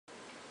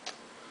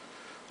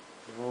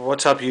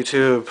What's up,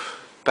 YouTube?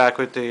 Back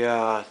with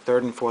the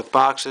third and fourth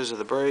boxes of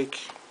the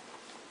break.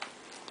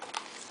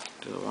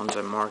 Do the ones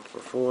I marked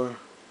before.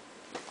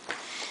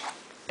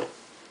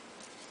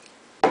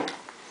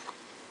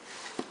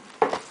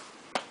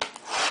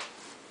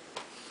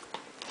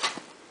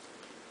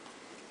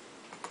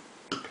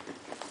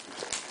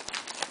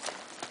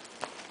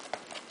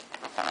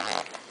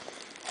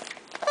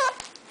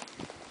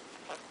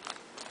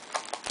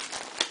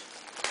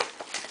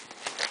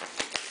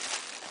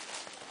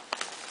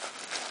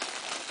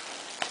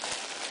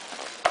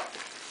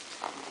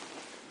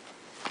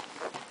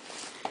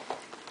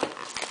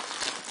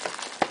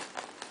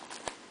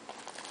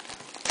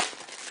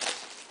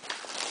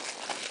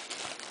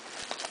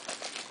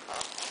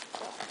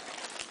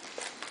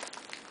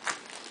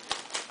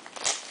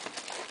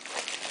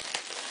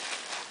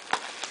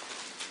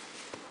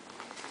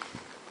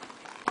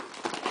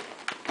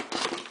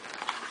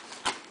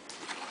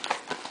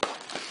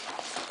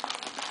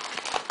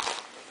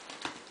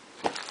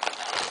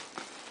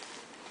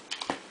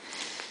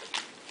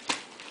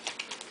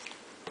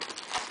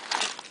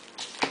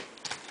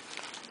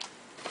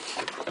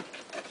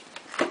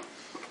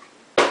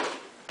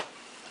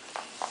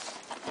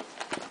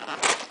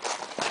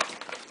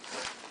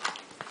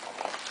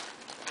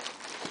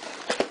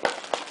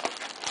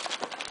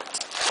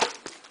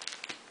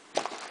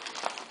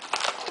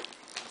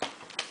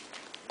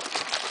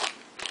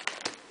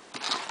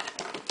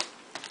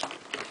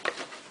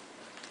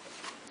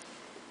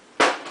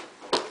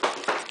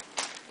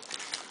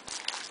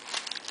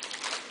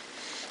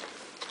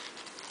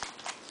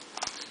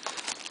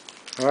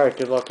 Alright,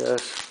 good luck,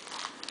 guys.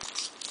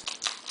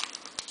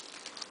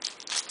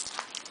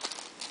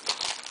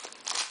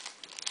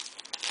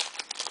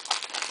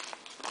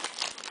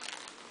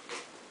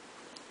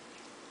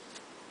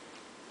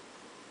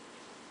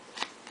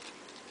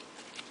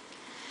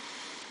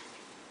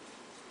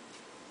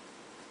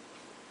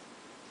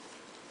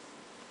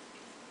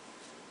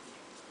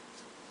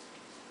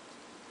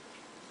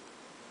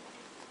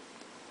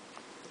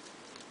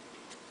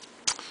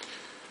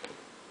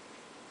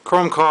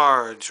 Chrome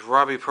cards: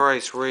 Robbie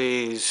Price,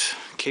 Rays;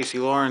 Casey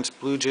Lawrence,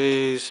 Blue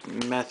Jays;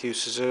 Matthew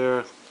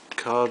Cesar,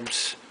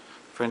 Cubs;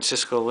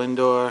 Francisco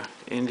Lindor,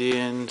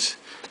 Indians;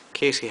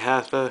 Casey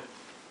Hatha,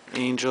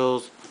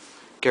 Angels;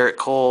 Garrett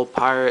Cole,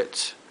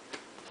 Pirates.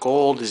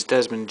 Gold is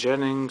Desmond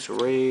Jennings,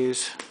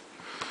 Rays.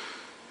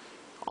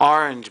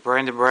 Orange,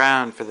 Brandon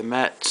Brown for the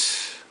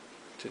Mets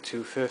to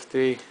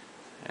 250,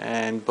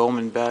 and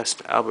Bowman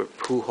Best, Albert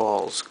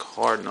Pujols,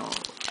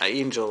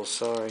 Angels.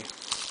 Sorry.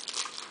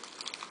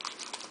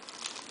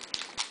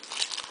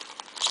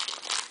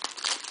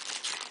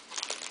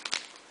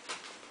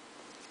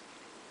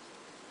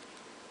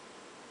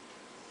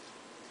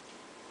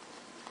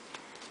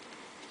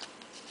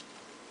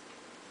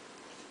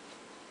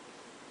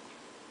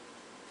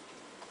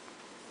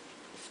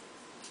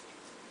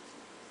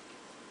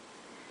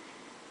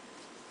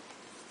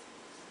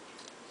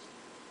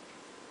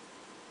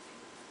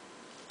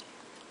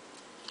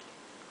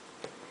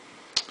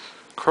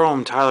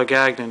 Chrome, Tyler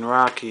Gagnon,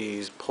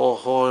 Rockies; Paul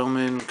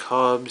Hoylman,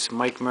 Cubs;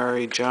 Mike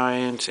Murray,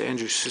 Giants;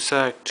 Andrew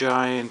Susak,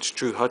 Giants;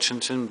 Drew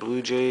Hutchinson,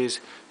 Blue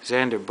Jays;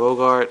 Xander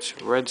Bogaerts,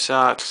 Red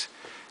Sox;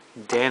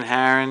 Dan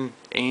Haren,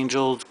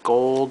 Angels.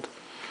 Gold.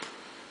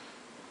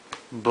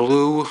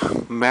 Blue,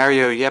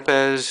 Mario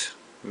Yepes,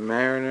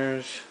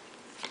 Mariners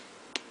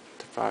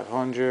to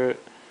 500,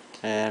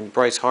 and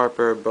Bryce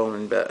Harper,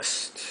 Bowman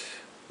Best,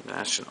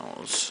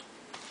 Nationals.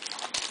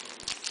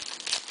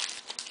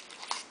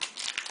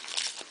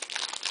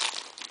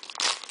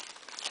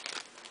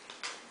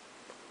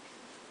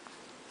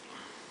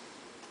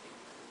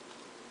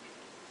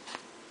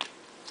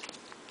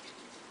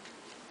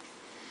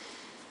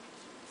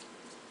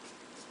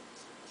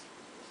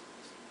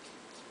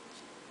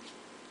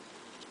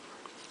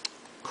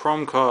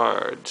 Chrome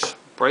cards: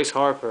 Bryce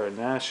Harper,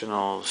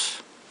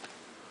 Nationals;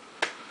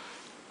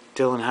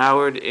 Dylan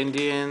Howard,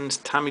 Indians;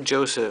 Tommy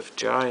Joseph,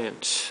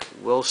 Giants;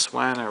 Will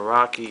Swanner,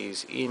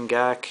 Rockies; Ian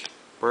Gack,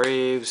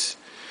 Braves;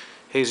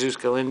 Jesus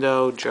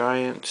Galindo,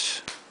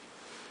 Giants;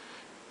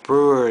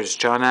 Brewers,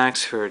 John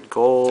Axford,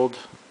 Gold;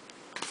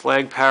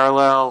 Flag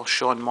Parallel,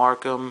 Sean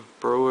Markham,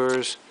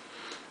 Brewers;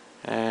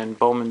 and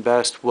Bowman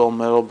Best, Will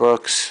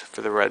Middlebrooks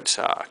for the Red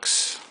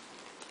Sox.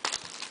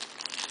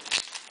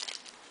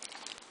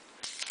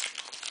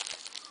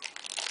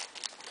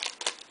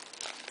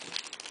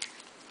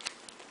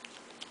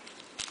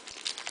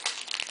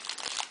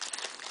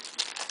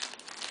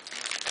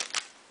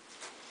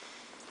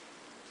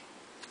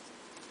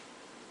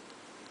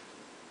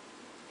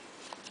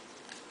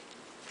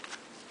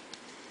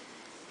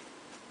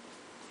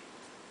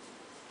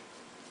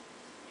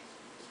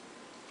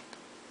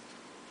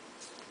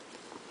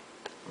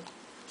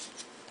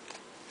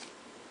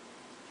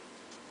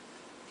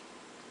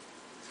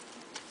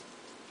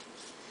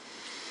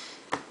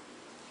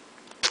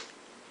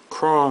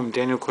 Chrome,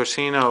 Daniel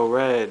Corsino,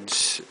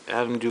 Reds;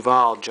 Adam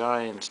Duvall,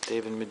 Giants;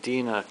 David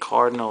Medina,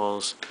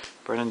 Cardinals;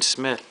 Brennan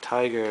Smith,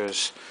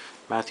 Tigers;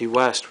 Matthew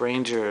West,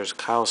 Rangers;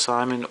 Kyle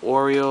Simon,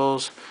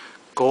 Orioles;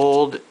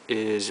 Gold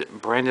is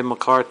Brandon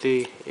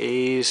McCarthy,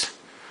 A's.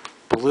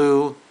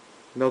 Blue,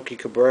 Milky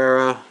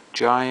Cabrera,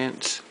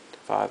 Giants,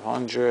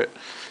 500.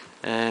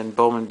 And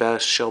Bowman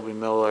Best, Shelby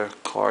Miller,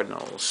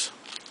 Cardinals.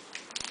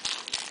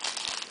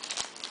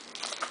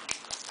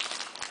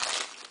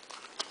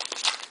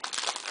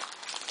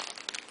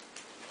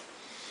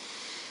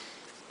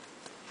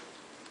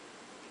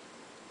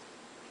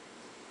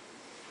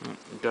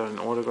 Got an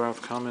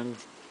autograph coming.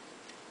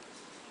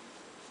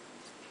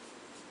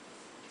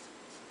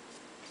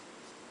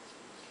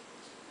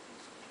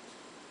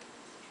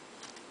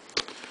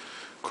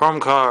 Chrome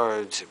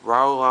cards,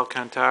 Raul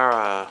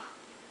Alcantara,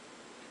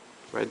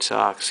 Red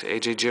Sox,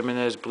 AJ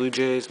Jimenez, Blue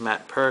Jays,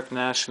 Matt Perk,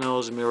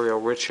 Nationals, Muriel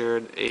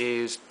Richard,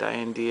 A's,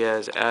 Diane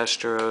Diaz,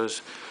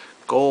 Astros.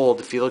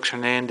 Gold, Felix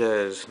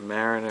Hernandez,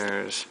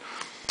 Mariners.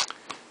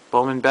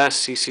 Bowman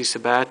Best, CC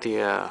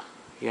Sabathia,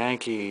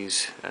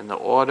 Yankees. And the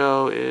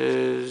auto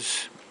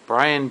is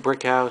Brian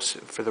Brickhouse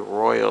for the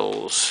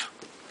Royals.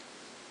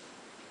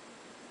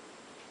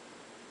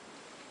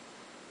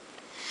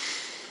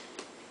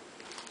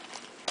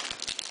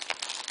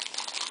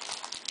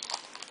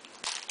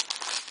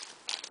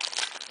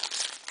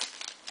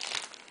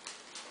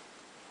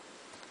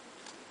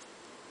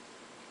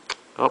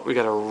 Oh, we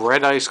got a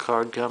red ice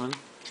card coming.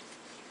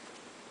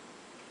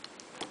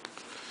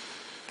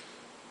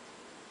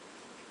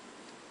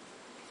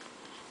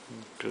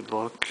 Good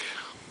luck.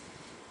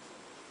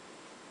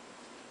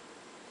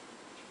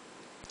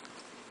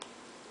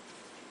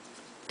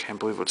 Can't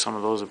believe what some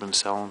of those have been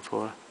selling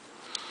for.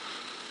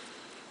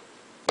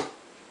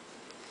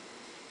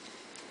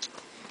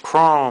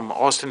 Chrome,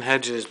 Austin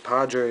Hedges,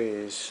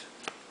 Padres.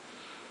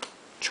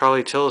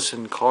 Charlie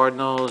Tillison,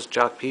 Cardinals.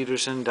 Jock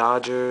Peterson,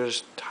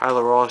 Dodgers.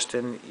 Tyler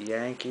Austin,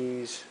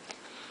 Yankees.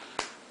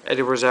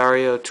 Eddie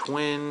Rosario,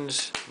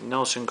 Twins.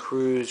 Nelson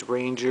Cruz,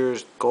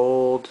 Rangers,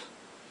 Gold.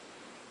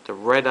 The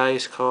red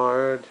ice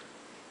card.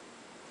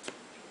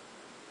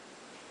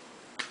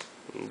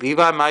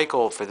 Levi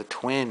Michael for the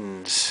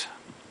Twins.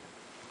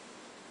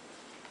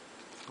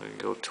 There you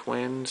go,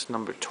 Twins,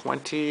 number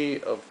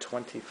 20 of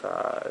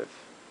 25.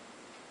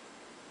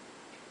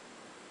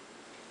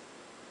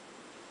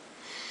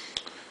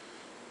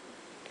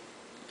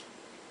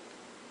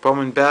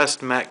 Bowman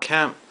Best, Matt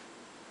Kemp,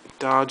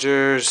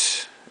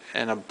 Dodgers,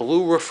 and a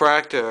blue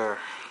refractor,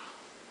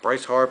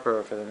 Bryce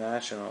Harper for the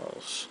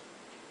Nationals.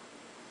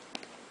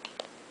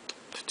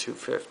 To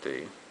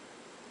 250.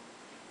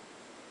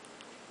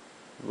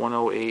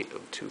 108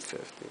 of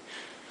 250.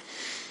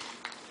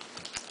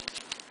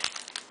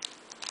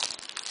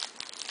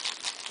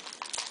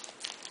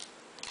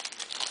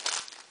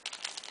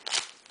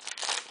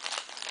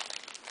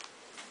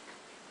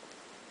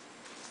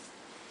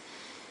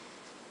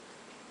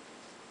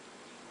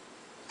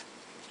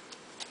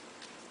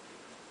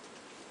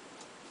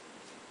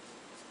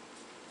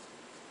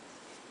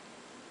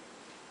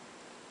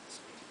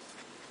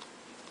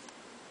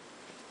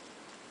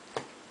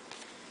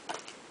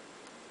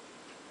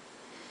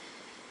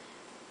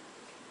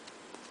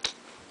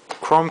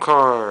 Chrome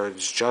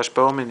cards, Josh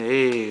Bowman,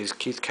 A's,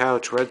 Keith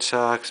Couch, Red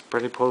Sox,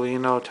 Freddie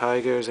Paulino,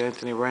 Tigers,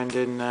 Anthony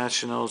Rendon,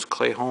 Nationals,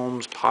 Clay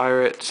Holmes,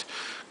 Pirates.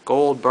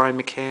 Gold, Brian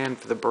McCann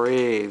for the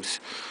Braves.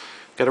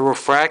 Got a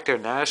refractor,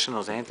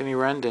 Nationals, Anthony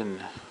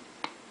Rendon,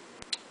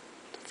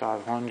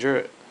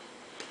 500.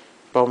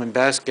 Bowman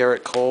Best,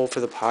 Garrett Cole for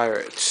the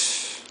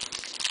Pirates.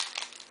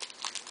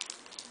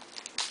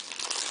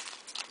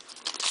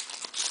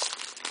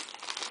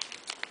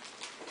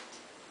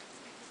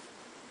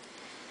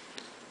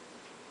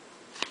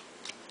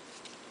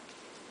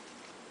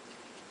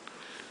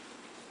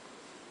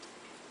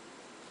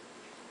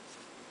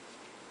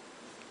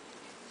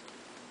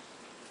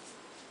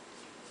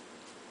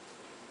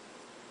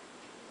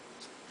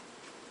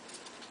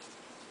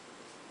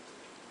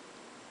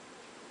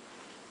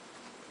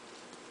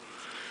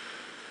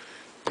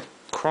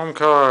 Chrome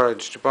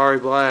cards,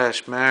 Jabari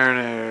Blash,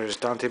 Mariners,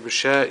 Dante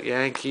Bichette,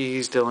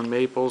 Yankees, Dylan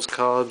Maples,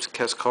 Cubs,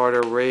 Kes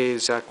Carter,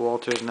 Rays, Zach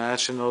Walters,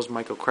 Nationals,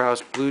 Michael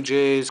Krause, Blue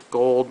Jays.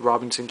 Gold,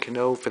 Robinson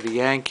Cano for the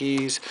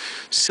Yankees.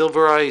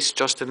 Silver Ice,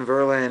 Justin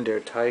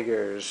Verlander,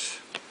 Tigers.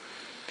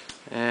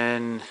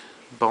 And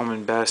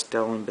Bowman Best,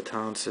 Dellin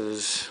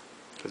Betances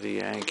for the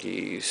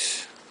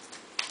Yankees.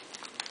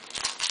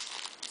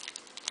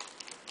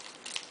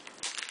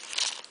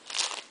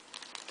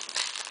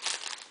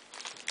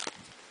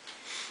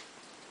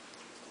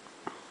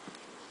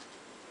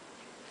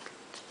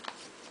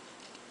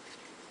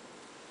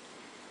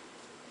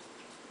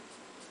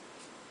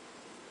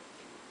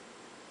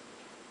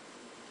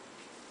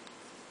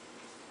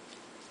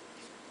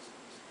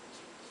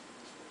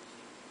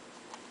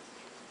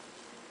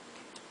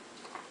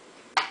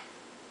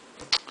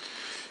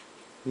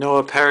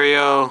 Noah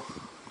Perio,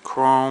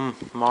 Chrome,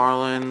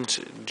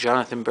 Marlins,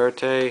 Jonathan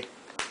Berthe,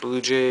 Blue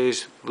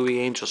Jays, Louis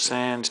Angel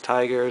Sands,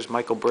 Tigers,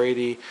 Michael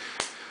Brady,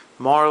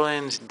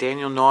 Marlins,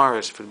 Daniel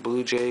Norris for the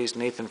Blue Jays,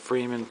 Nathan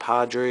Freeman,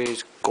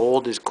 Padres.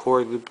 Gold is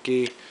Corey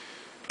Lupke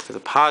for the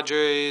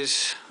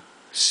Padres.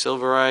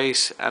 Silver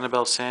Ice,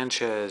 Annabelle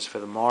Sanchez for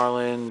the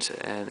Marlins,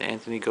 and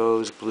Anthony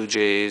Goes, Blue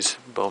Jays,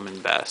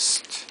 Bowman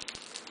Best.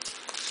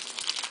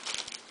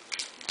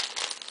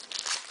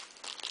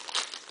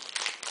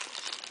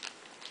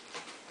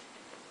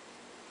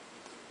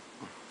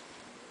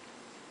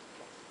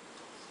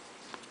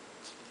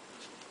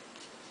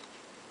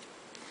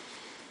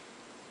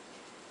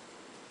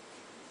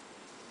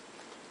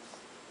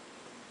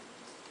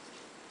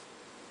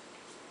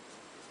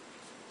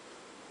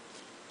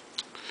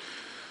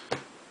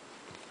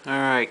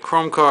 Alright,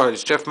 Chrome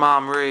cards. Jeff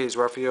Mom, Rays.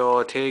 Rafael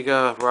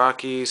Ortega,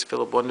 Rockies.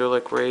 Philip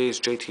Wunderlich, Rays.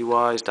 JT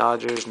Wise,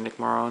 Dodgers. Nick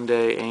Maronde,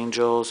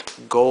 Angels.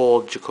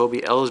 Gold,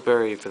 Jacoby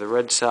Ellsbury for the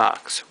Red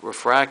Sox.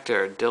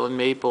 Refractor, Dylan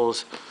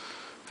Maples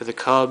for the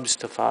Cubs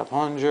to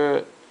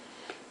 500.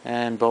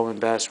 And Bowman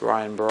Best,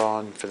 Ryan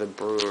Braun for the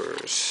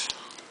Brewers.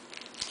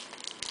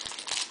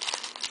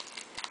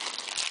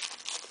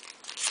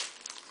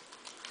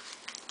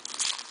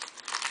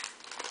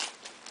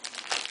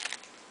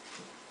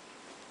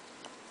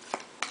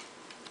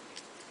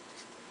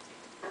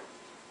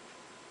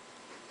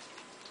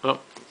 Oh,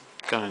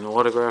 got an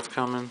autograph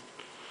coming.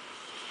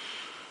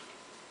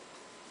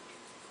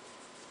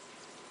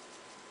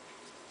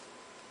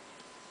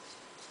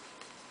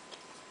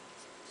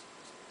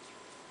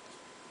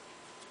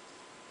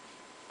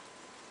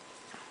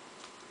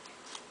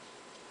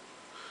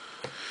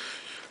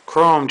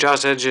 Chrome,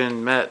 Josh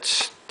Edgin,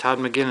 Mets. Todd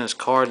McGinnis,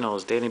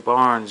 Cardinals. Danny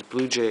Barnes,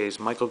 Blue Jays.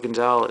 Michael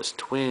Gonzalez,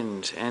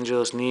 Twins.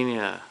 Angelos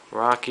Nina,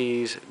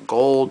 Rockies.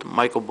 Gold,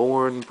 Michael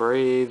Bourne,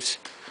 Braves.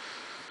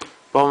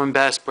 Bowman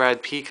Best,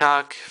 Brad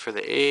Peacock for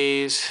the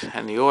A's.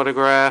 And the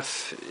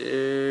autograph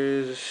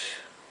is...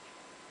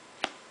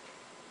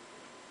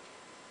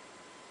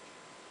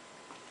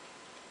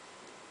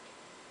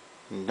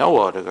 no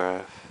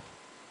autograph.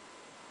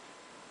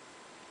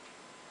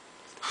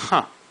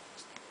 Huh.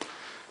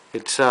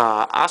 It's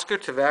Oscar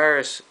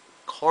Taveras,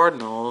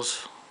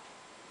 Cardinals,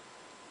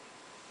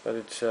 but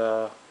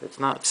it's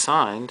not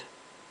signed.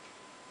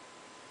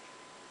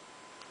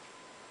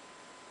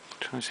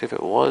 Trying to see if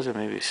it was, or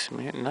maybe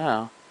smeared.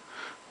 No,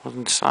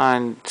 wasn't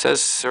signed. It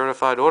says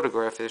certified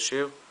autograph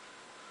issue.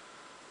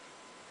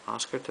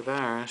 Oscar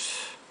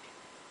Taveras.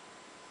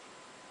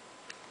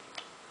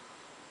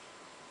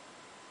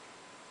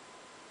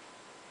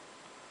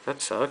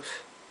 That sucks.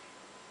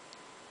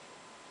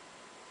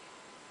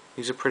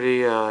 He's a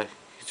pretty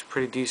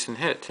decent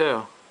hit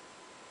too.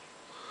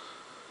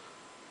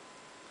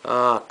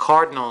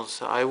 Cardinals.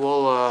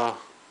 I'll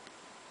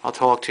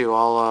talk to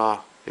you.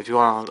 If you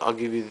want,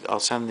 I'll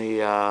send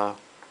the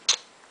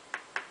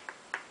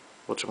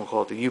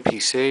whatchamacallit, the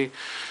UPC.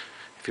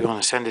 If you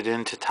want to send it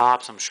in to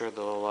Topps, I'm sure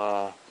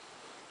they'll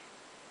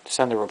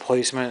send a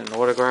replacement, an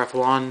autograph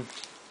one.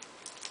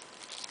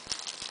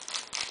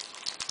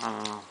 I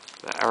don't know,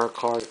 the error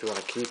card if you want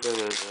to keep it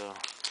as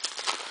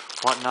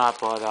whatnot,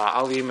 but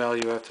I'll email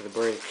you after the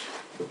break.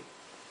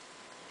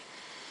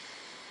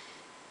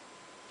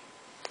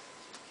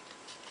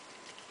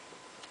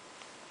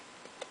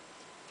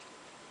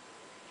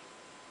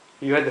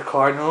 You had the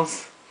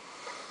Cardinals?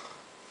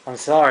 I'm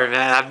sorry,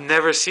 man. I've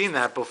never seen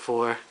that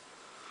before.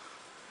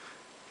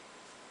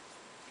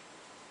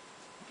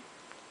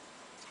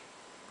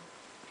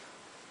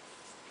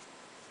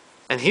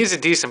 And he's a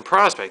decent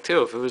prospect,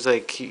 too. If it was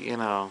like,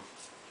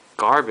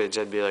 garbage,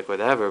 I'd be like,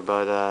 whatever.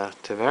 But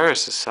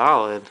Taveras is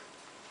solid.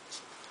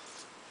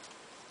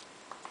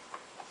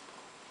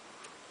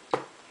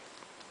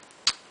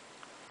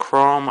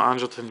 Chrome,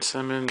 Andrelton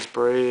Simmons,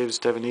 Braves,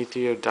 Devin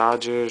Ethier,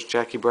 Dodgers,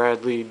 Jackie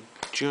Bradley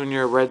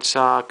Jr., Red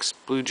Sox,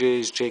 Blue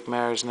Jays, Jake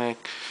Marisnick,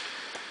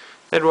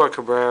 Edward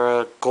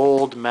Cabrera,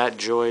 Gold, Matt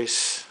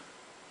Joyce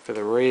for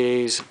the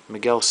Rays,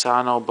 Miguel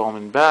Sano,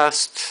 Bowman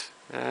Best,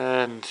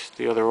 and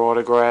the other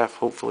autograph,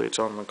 hopefully it's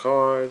on the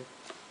card.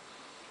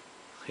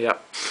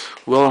 Yep.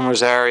 Willem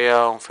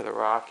Rosario for the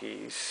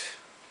Rockies.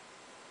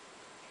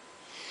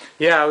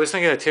 Yeah, I was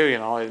thinking it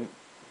too,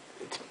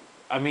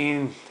 I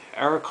mean,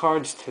 error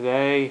cards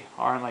today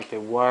aren't like they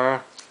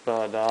were,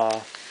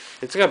 but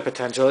it's got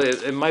potential.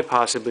 It might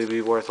possibly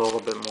be worth a little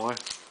bit more.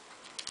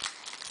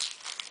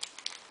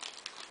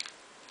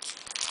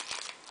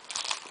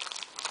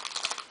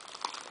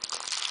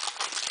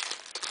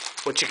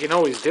 What you can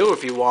always do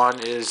if you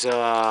want is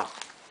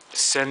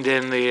send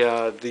in the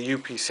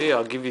UPC.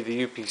 I'll give you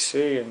the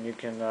UPC, and you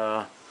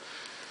can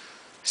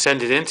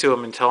send it in to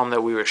them and tell them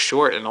that we were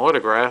short an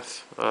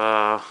autograph.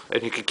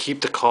 And you could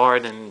keep the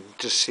card and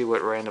just see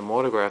what random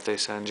autograph they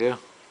send you.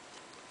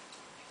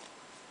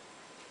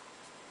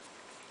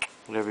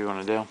 Whatever you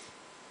want to do.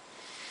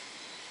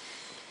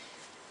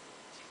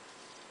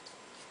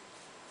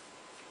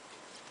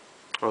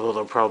 Although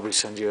they'll probably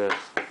send you a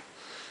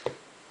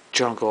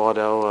junk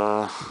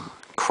auto.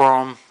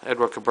 Chrome,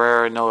 Edward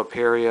Cabrera, Noah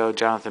Perio,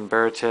 Jonathan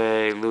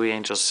Berthe, Louis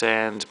Angel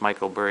Sands,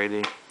 Michael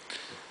Brady.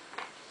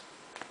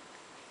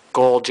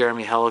 Gold,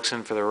 Jeremy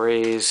Hellickson for the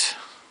Rays.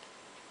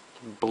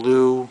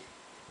 Blue,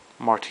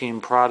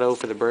 Martin Prado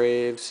for the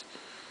Braves.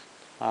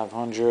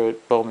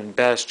 500. Bowman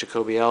Best,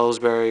 Jacoby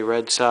Ellsbury,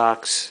 Red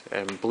Sox,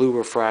 and Blue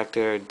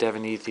Refractor,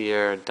 Devin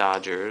Ethier,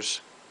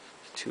 Dodgers,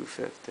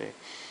 250.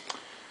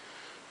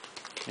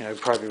 You know,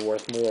 it'd probably be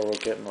worth more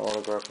with getting the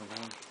autograph from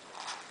him.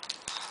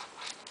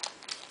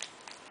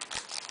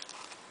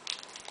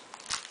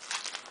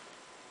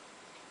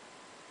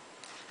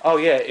 Oh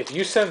yeah, if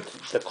you sent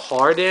the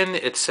card in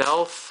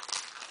itself,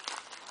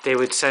 they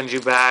would send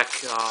you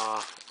back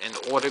an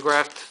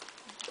autographed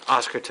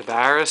Oscar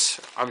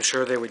Taveras. I'm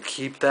sure they would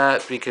keep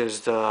that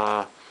because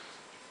they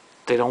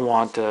don't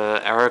want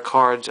error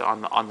cards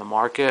on the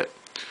market.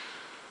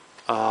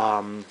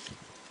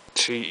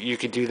 So you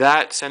could do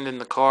that, send in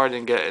the card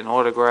and get an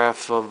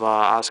autograph of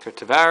Oscar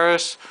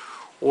Taveras,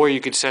 or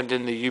you could send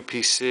in the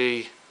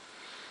UPC.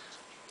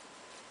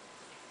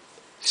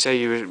 Say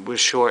you was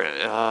short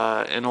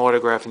an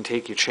autograph and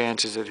take your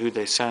chances at who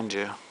they send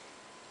you.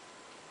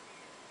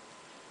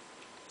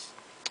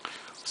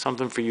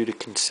 Something for you to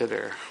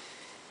consider.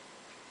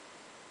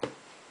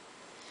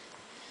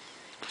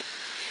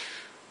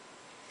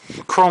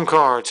 Chrome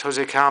cards,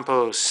 Jose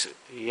Campos,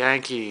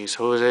 Yankees,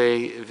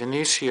 Jose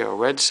Vinicio,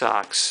 Red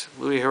Sox,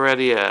 Luis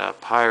Heredia,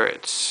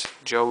 Pirates,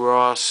 Joe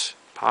Ross,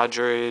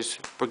 Padres,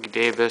 Brookie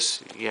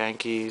Davis,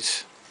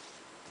 Yankees,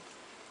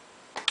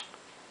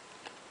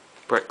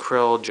 Brett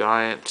Krill,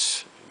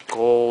 Giants,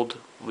 Gold,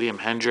 Liam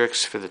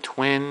Hendricks for the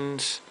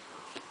Twins,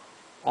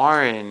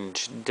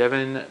 Orange,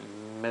 Devin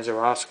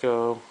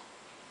Mesorasko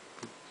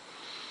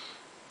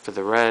for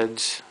the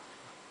Reds,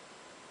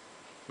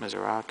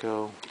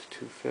 Mesoraco,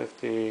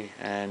 250,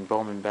 and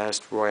Bowman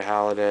Best, Roy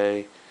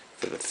Halladay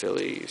for the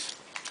Phillies.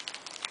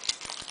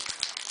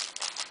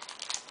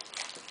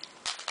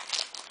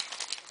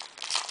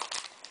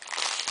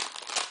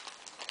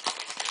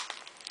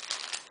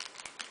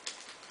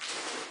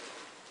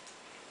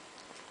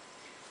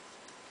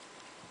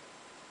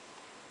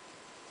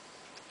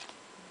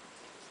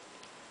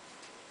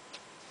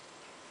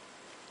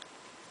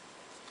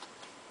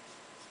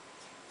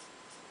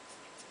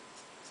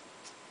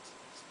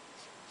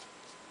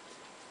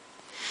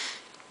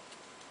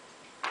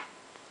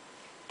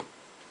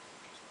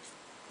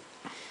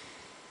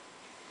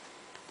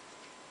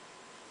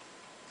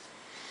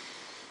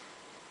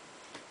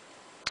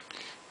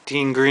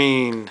 Dean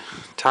Green,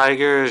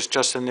 Tigers,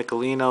 Justin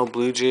Nicolino,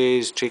 Blue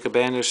Jays, Jacob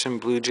Anderson,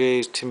 Blue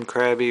Jays, Tim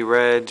Krabby,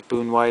 Reds,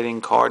 Boone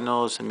Whiting,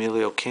 Cardinals,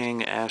 Emilio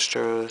King,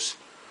 Astros.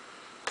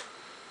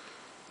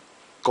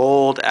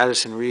 Gold,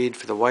 Addison Reed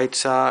for the White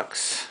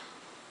Sox.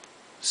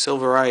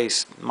 Silver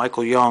Ice,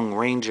 Michael Young,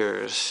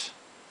 Rangers.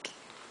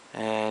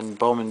 And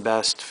Bowman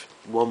Best,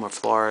 Wilmer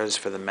Flores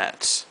for the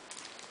Mets.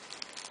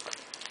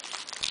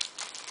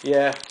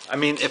 Yeah, I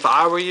mean, if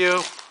I were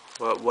you,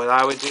 what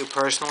I would do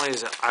personally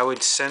is I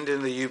would send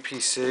in the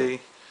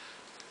UPC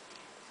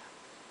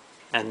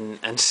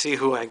and see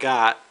who I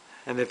got,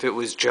 and if it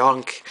was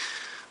junk,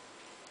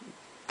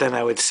 then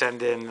I would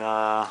send in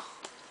the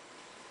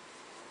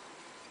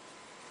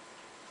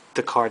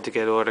card to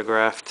get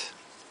autographed,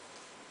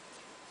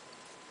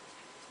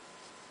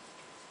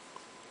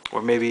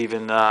 or maybe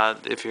even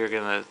if you're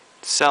gonna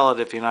sell it,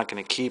 if you're not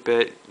gonna keep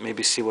it,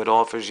 maybe see what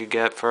offers you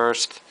get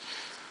first.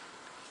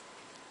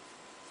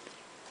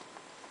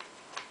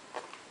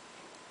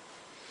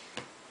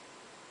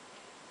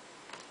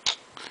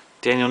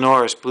 Daniel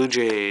Norris, Blue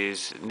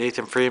Jays,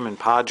 Nathan Freeman,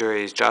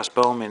 Padres, Josh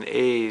Bowman,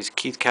 A's,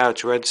 Keith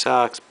Couch, Red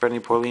Sox, Brenny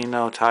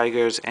Porlino,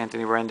 Tigers,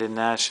 Anthony Rendon,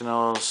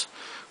 Nationals,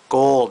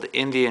 Gold,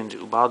 Indians,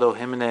 Ubaldo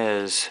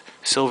Jimenez,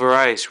 Silver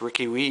Ice,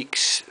 Ricky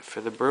Weeks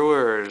for the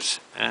Brewers,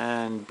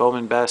 and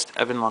Bowman Best,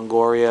 Evan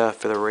Longoria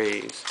for the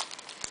Rays.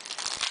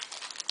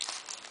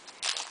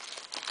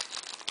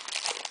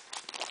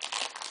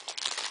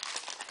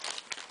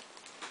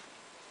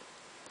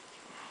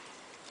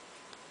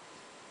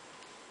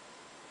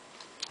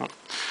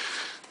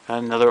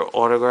 Another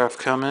autograph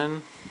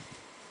coming.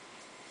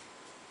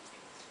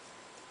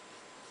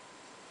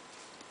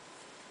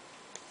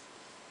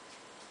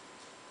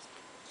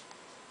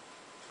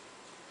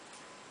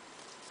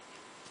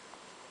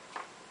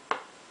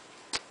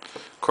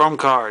 Chrome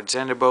cards,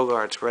 Xander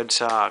Bogaerts, Red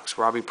Sox,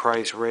 Robbie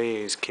Price,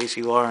 Rays,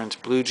 Casey Lawrence,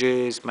 Blue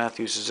Jays,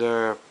 Matthew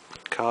Cesar,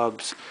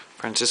 Cubs,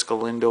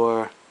 Francisco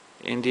Lindor,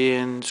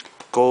 Indians.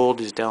 Gold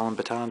is Dellin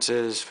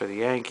Betances for the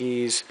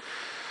Yankees.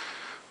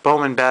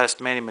 Bowman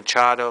Best, Manny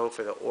Machado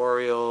for the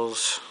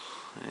Orioles.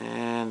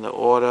 And the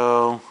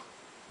auto,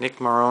 Nick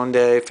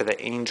Maronde for the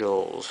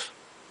Angels.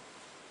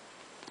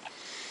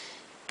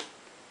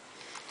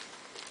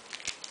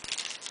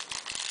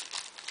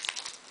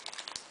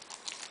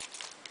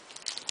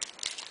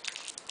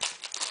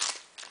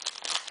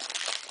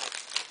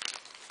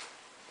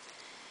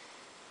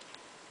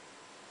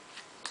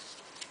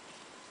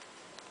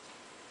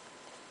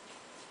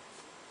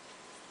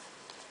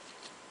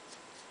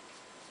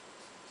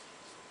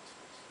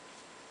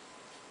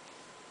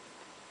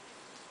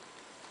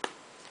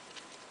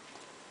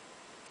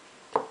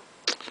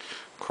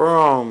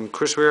 Chrome,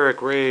 Chris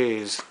Rierick,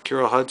 Rays,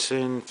 Kirill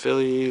Hudson,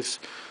 Phillies,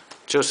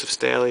 Joseph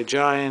Staley,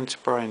 Giants,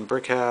 Brian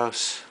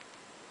Brickhouse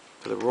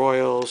for the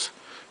Royals,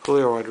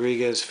 Julio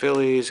Rodriguez,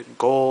 Phillies.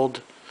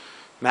 Gold,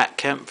 Matt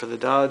Kemp for the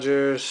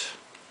Dodgers.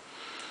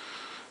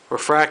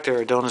 Refractor,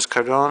 Adonis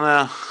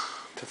Cardona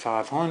to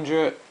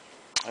 500.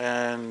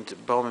 And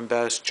Bowman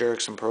Best,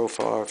 Jerks and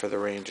Profar for the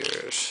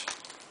Rangers.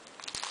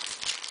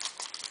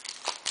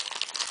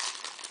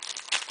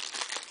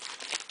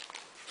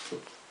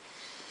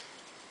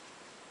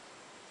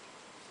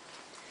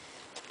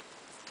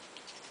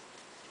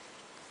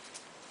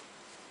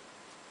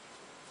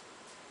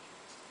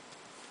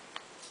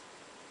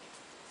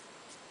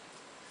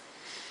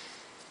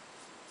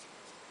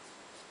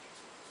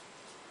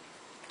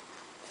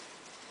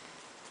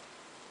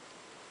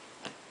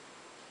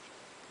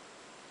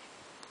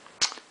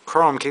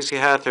 Chrome, Casey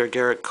Hather,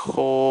 Garrett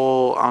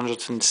Cole,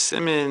 Andrelton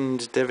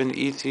Simmons, Devin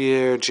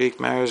Ethier, Jake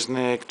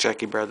Marisnick,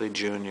 Jackie Bradley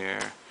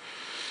Jr.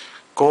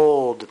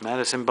 Gold,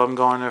 Madison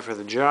Bumgarner for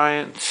the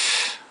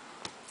Giants.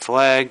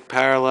 Flag,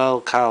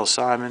 parallel, Kyle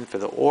Simon for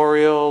the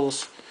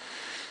Orioles.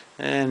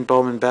 And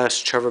Bowman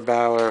Best, Trevor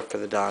Bauer for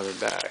the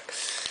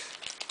Diamondbacks.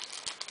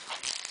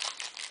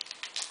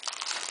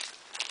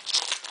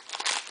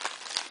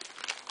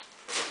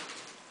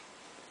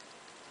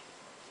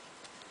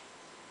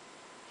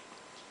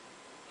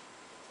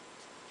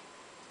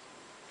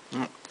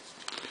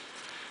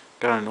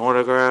 Got an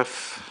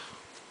autograph.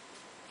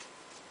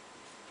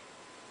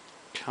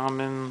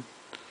 Common.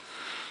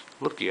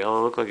 Looked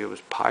yellow. Looked like it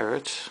was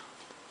Pirates.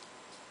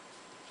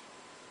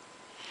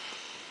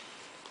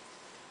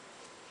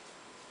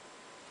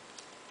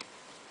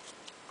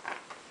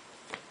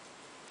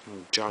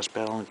 Josh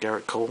Bell and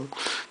Garrett Cole.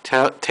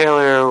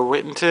 Taylor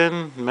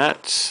Whittington,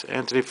 Mets.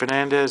 Anthony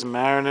Fernandez,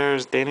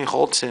 Mariners. Danny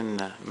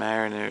Holtzen,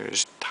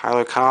 Mariners.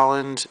 Tyler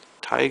Collins,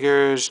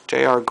 Tigers.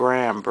 J.R.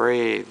 Graham,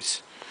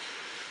 Braves.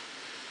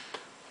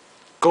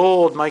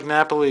 Gold, Mike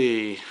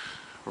Napoli,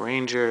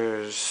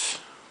 Rangers.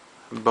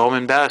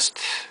 Bowman Best,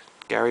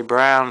 Gary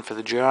Brown for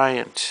the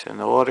Giants. And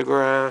the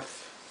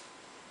autograph.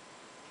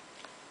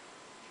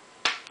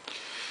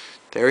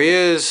 There he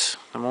is.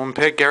 Number 1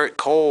 pick, Garrett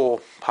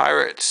Cole,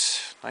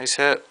 Pirates. Nice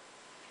hit.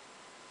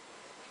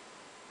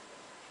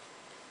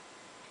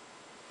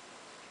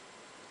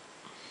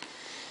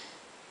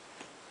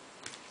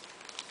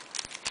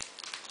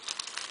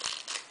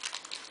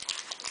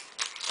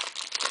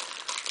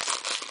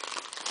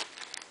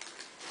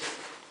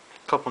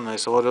 Couple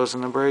nice autos in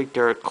the break.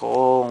 Garrett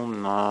Cole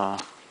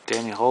and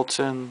Danny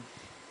Holtzen.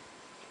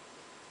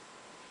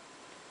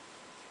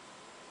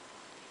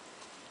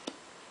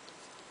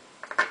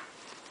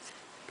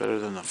 Better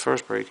than the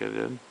first break I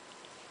did.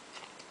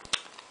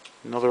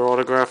 Another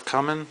autograph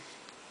coming.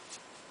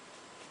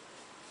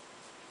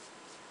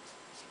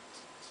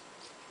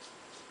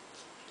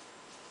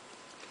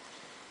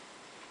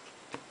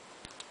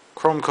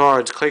 Chrome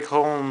cards, Clay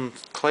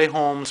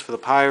Holmes for the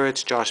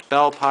Pirates, Josh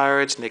Bell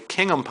Pirates, Nick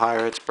Kingham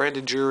Pirates,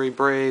 Brandon Drury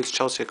Braves,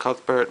 Chelsea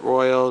Cuthbert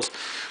Royals,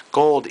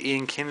 Gold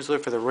Ian Kinsler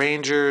for the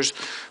Rangers,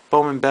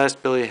 Bowman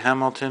Best Billy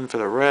Hamilton for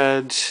the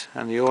Reds,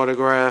 and the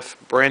autograph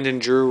Brandon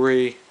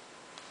Drury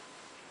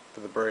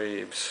for the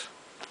Braves.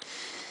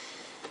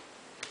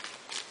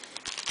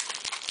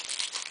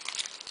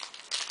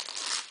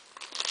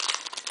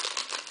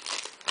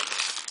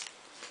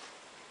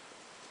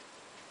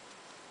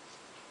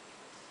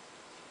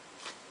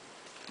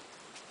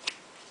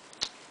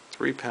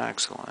 Three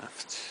packs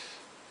left.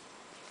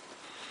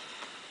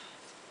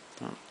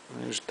 Oh,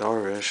 there's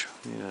Darvish.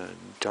 We need a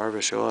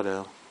Darvish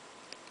auto.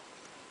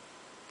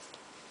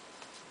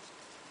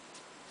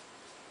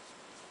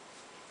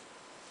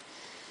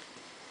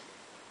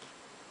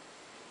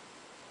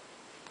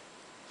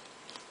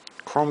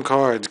 Chrome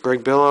cards.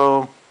 Greg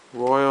Billow,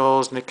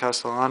 Royals. Nick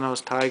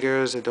Castellanos,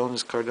 Tigers.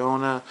 Adonis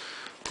Cardona,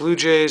 Blue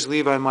Jays.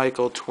 Levi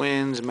Michael,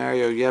 Twins.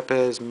 Mario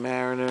Yepes,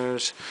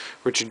 Mariners.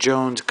 Richard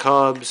Jones,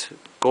 Cubs.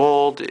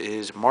 Gold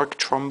is Mark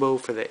Trumbo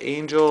for the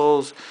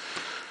Angels.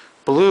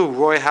 Blue,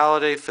 Roy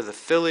Halladay for the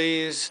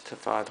Phillies to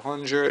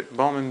 500.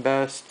 Bowman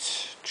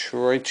Best,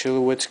 Troy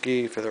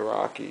Tulowitzki for the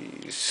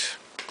Rockies.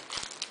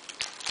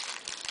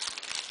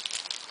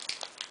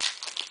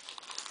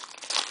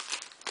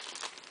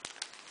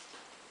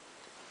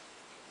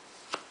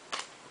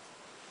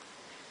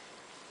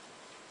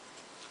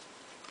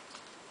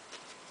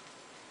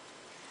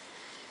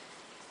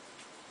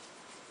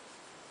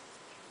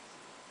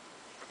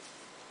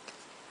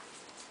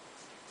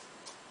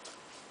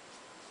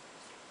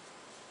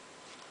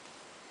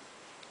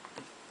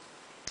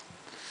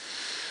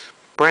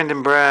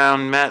 Brandon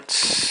Brown,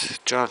 Mets.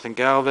 Jonathan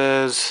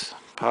Galvez,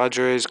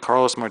 Padres.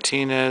 Carlos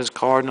Martinez,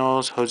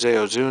 Cardinals. Jose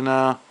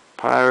Ozuna,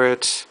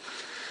 Pirates.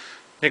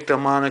 Nick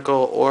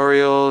Delmonico,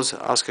 Orioles.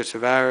 Oscar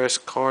Taveras,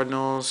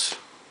 Cardinals.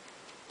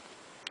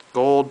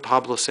 Gold,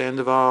 Pablo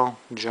Sandoval,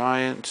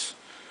 Giants.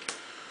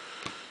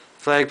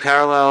 Flag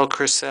parallel,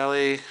 Chris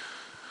Selly,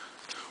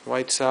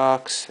 White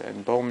Sox.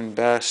 And Bowman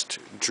Best,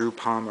 Drew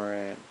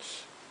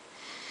Pomeranz.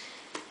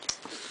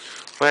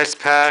 Last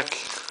pack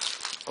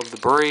of the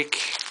break.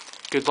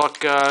 Good luck,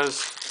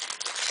 guys.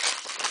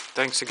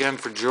 Thanks again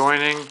for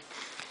joining.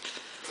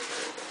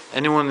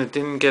 Anyone that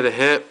didn't get a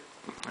hit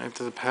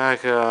after the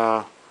pack,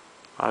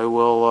 I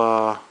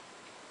will,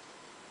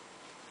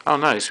 oh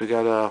nice, we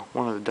got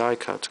one of the die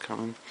cuts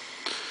coming.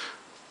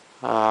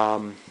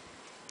 After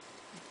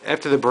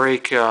the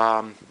break,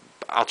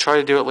 I'll try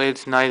to do it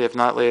later tonight. If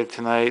not later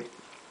tonight,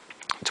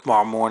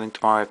 tomorrow morning,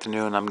 tomorrow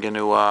afternoon, I'm going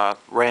to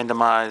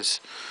randomize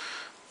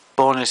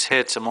bonus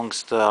hits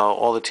amongst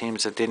all the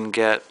teams that didn't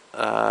get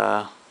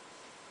a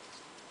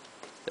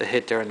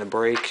hit during the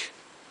break.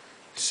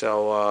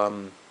 So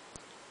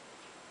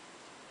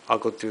I'll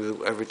go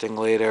through everything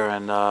later,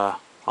 and I'll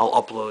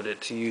upload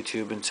it to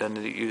YouTube and send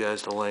you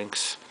guys the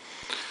links.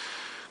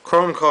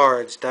 Chrome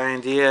cards: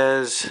 Diane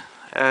Diaz,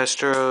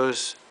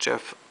 Astros;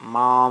 Jeff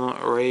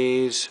Malm,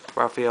 Rays;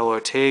 Rafael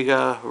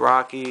Ortega,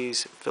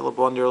 Rockies; Philip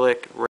Wunderlich,